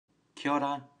Kia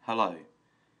ora, hello.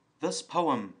 This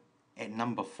poem at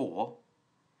number 4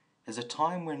 is a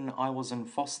time when I was in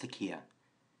foster care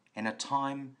and a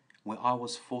time where I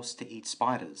was forced to eat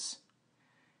spiders.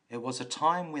 It was a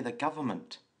time where the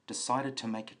government decided to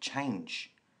make a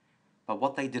change, but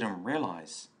what they didn't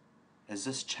realise is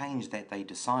this change that they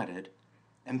decided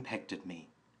impacted me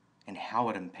and how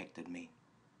it impacted me.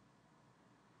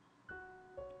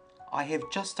 I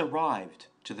have just arrived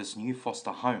to this new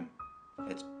foster home.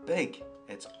 It's big,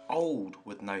 it's old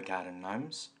with no garden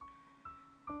gnomes.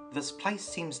 This place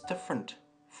seems different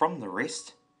from the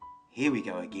rest. Here we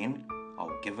go again,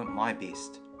 I'll give it my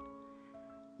best.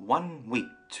 1 week,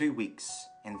 2 weeks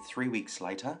and 3 weeks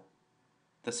later,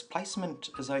 this placement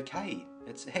is okay,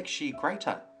 it's actually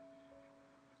greater.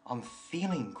 I'm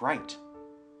feeling great.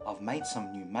 I've made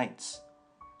some new mates.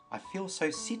 I feel so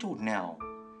settled now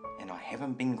and I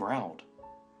haven't been growled.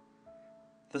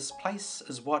 This place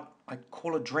is what I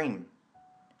call a dream,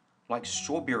 like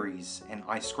strawberries and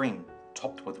ice cream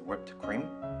topped with whipped cream.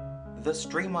 This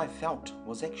dream I felt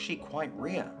was actually quite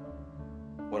rare.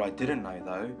 What I didn't know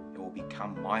though, it will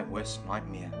become my worst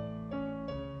nightmare.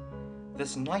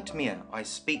 This nightmare I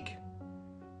speak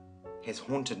has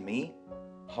haunted me.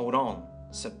 Hold on,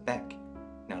 sit back,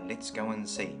 now let's go and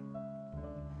see.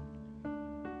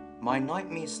 My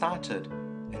nightmare started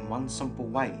in one simple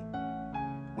way,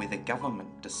 where the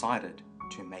government decided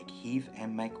to make heave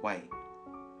and make way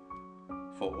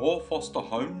for all foster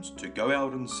homes to go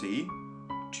out and see,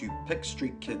 to pick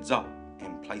street kids up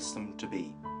and place them to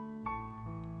be.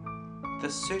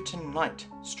 This certain night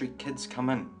street kids come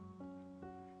in.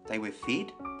 They were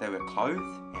fed, they were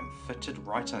clothed and fitted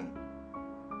right in.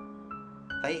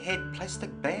 They had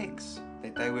plastic bags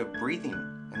that they were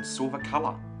breathing in silver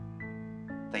colour.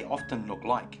 They often looked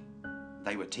like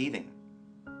they were teething.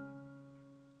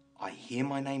 I hear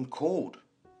my name called.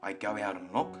 I go out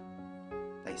and look.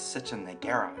 They sit in their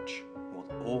garage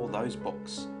with all those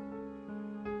books.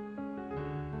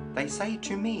 They say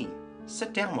to me,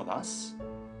 sit down with us.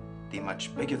 They're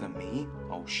much bigger than me,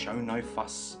 I'll show no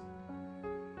fuss.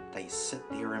 They sit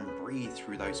there and breathe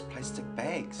through those plastic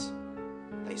bags.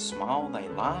 They smile, they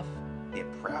laugh, they're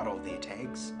proud of their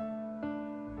tags.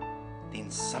 Then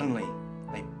suddenly,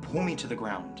 they pull me to the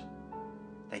ground.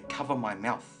 They cover my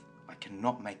mouth, I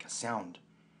cannot make a sound.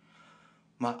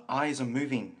 My eyes are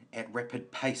moving at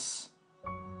rapid pace.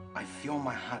 I feel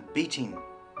my heart beating,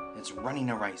 it's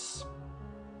running a race.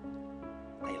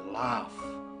 They laugh,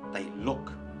 they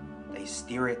look, they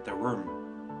stare at the room.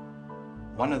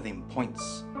 One of them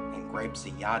points and grabs the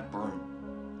yard broom.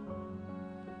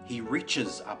 He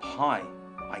reaches up high,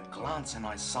 I glance and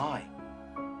I sigh.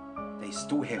 They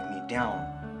still have me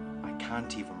down, I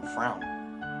can't even frown.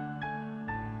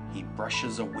 He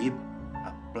brushes a web,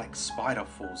 a black spider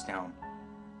falls down.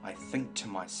 I think to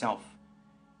myself,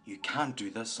 you can't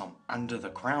do this, I'm under the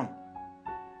crown.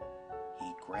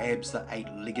 He grabs the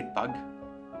 8-legged bug.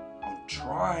 I'm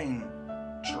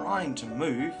trying to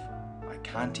move, I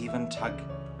can't even tug.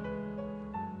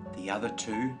 The other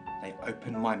two, they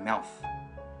open my mouth.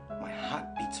 My heart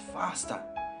beats faster,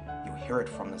 you'll hear it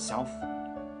from the south.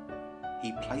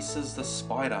 He places the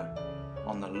spider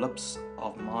on the lips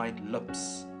of my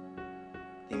lips,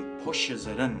 then pushes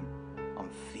it in. I'm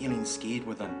feeling scared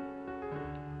within.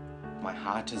 My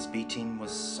heart is beating with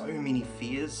so many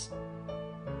fears.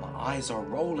 My eyes are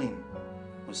rolling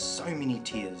with so many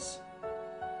tears.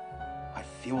 I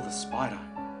feel the spider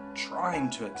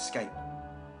trying to escape.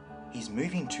 He's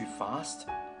moving too fast,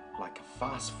 like a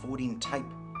fast-forwarding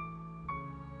tape.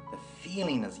 The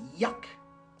feeling is yuck.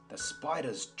 The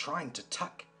spider's trying to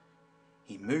tuck.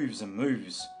 He moves and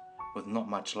moves with not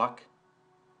much luck.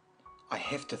 I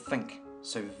have to think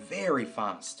so very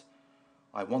fast.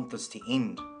 I want this to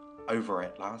end over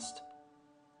at last.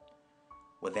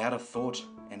 Without a thought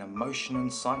and emotion in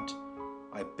sight,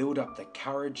 I build up the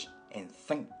courage and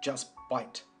think just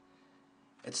bite.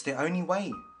 It's the only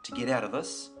way to get out of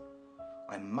this.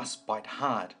 I must bite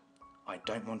hard. I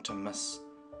don't want to miss.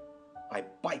 I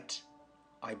bite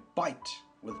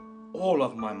with all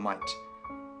of my might.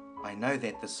 I know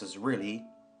that this is really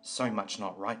so much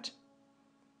not right.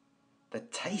 The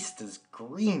taste is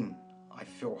green. I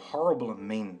feel horrible and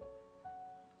mean.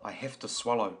 I have to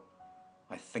swallow.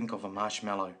 I think of a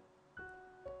marshmallow.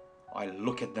 I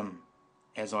look at them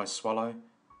as I swallow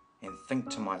and think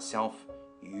to myself,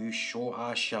 you sure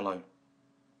are shallow.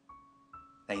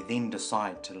 They then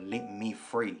decide to let me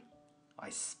free. I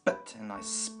spit and I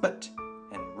spit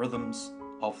in rhythms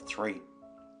of 3.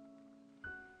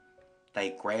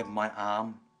 They grab my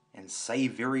arm and say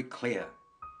very clear,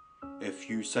 if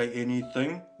you say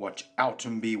anything, watch out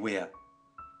and beware.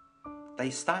 They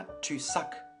start to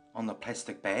suck on the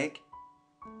plastic bag.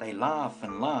 They laugh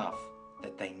and laugh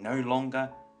that they no longer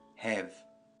have.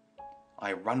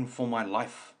 I run for my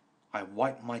life. I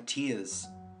wipe my tears.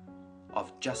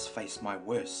 I've just faced my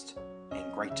worst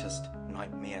and greatest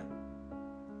nightmare.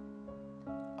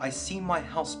 I see my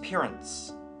house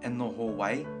parents in the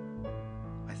hallway.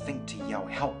 I think to yell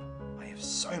help. I have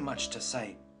so much to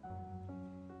say.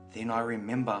 Then I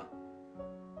remember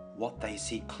what they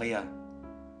said clear.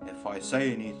 If I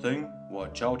say anything,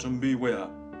 watch out and beware.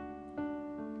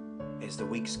 As the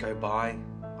weeks go by,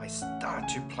 I start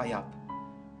to play up.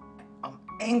 I'm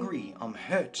angry, I'm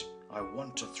hurt, I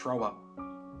want to throw up.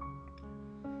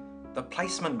 The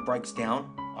placement breaks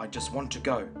down, I just want to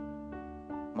go.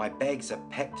 My bags are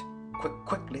packed,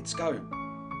 quick, let's go.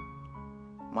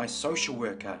 My social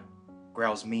worker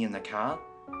growls me in the car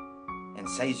and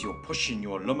says you're pushing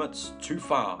your limits too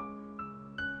far.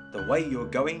 The way you're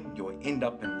going, you'll end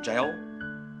up in jail,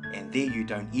 and there you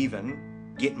don't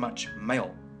even get much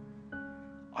mail.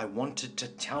 I wanted to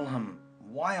tell him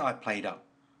why I played up,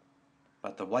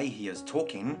 but the way he is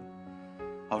talking,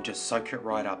 I'll just soak it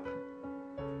right up.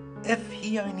 If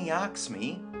he only asks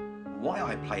me why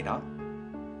I played up,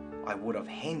 I would have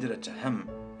handed it to him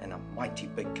in a mighty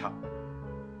big cup.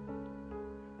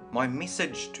 My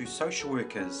message to social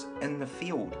workers in the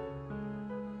field: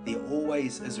 there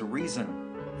always is a reason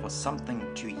for something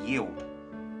to yield.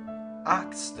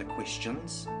 Ask the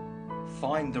questions,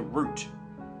 find the root,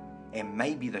 and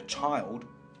maybe the child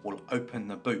will open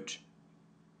the boot.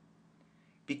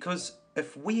 Because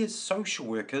if we as social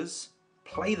workers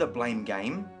play the blame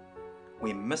game,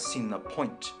 we're missing the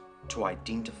point to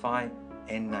identify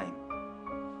and name.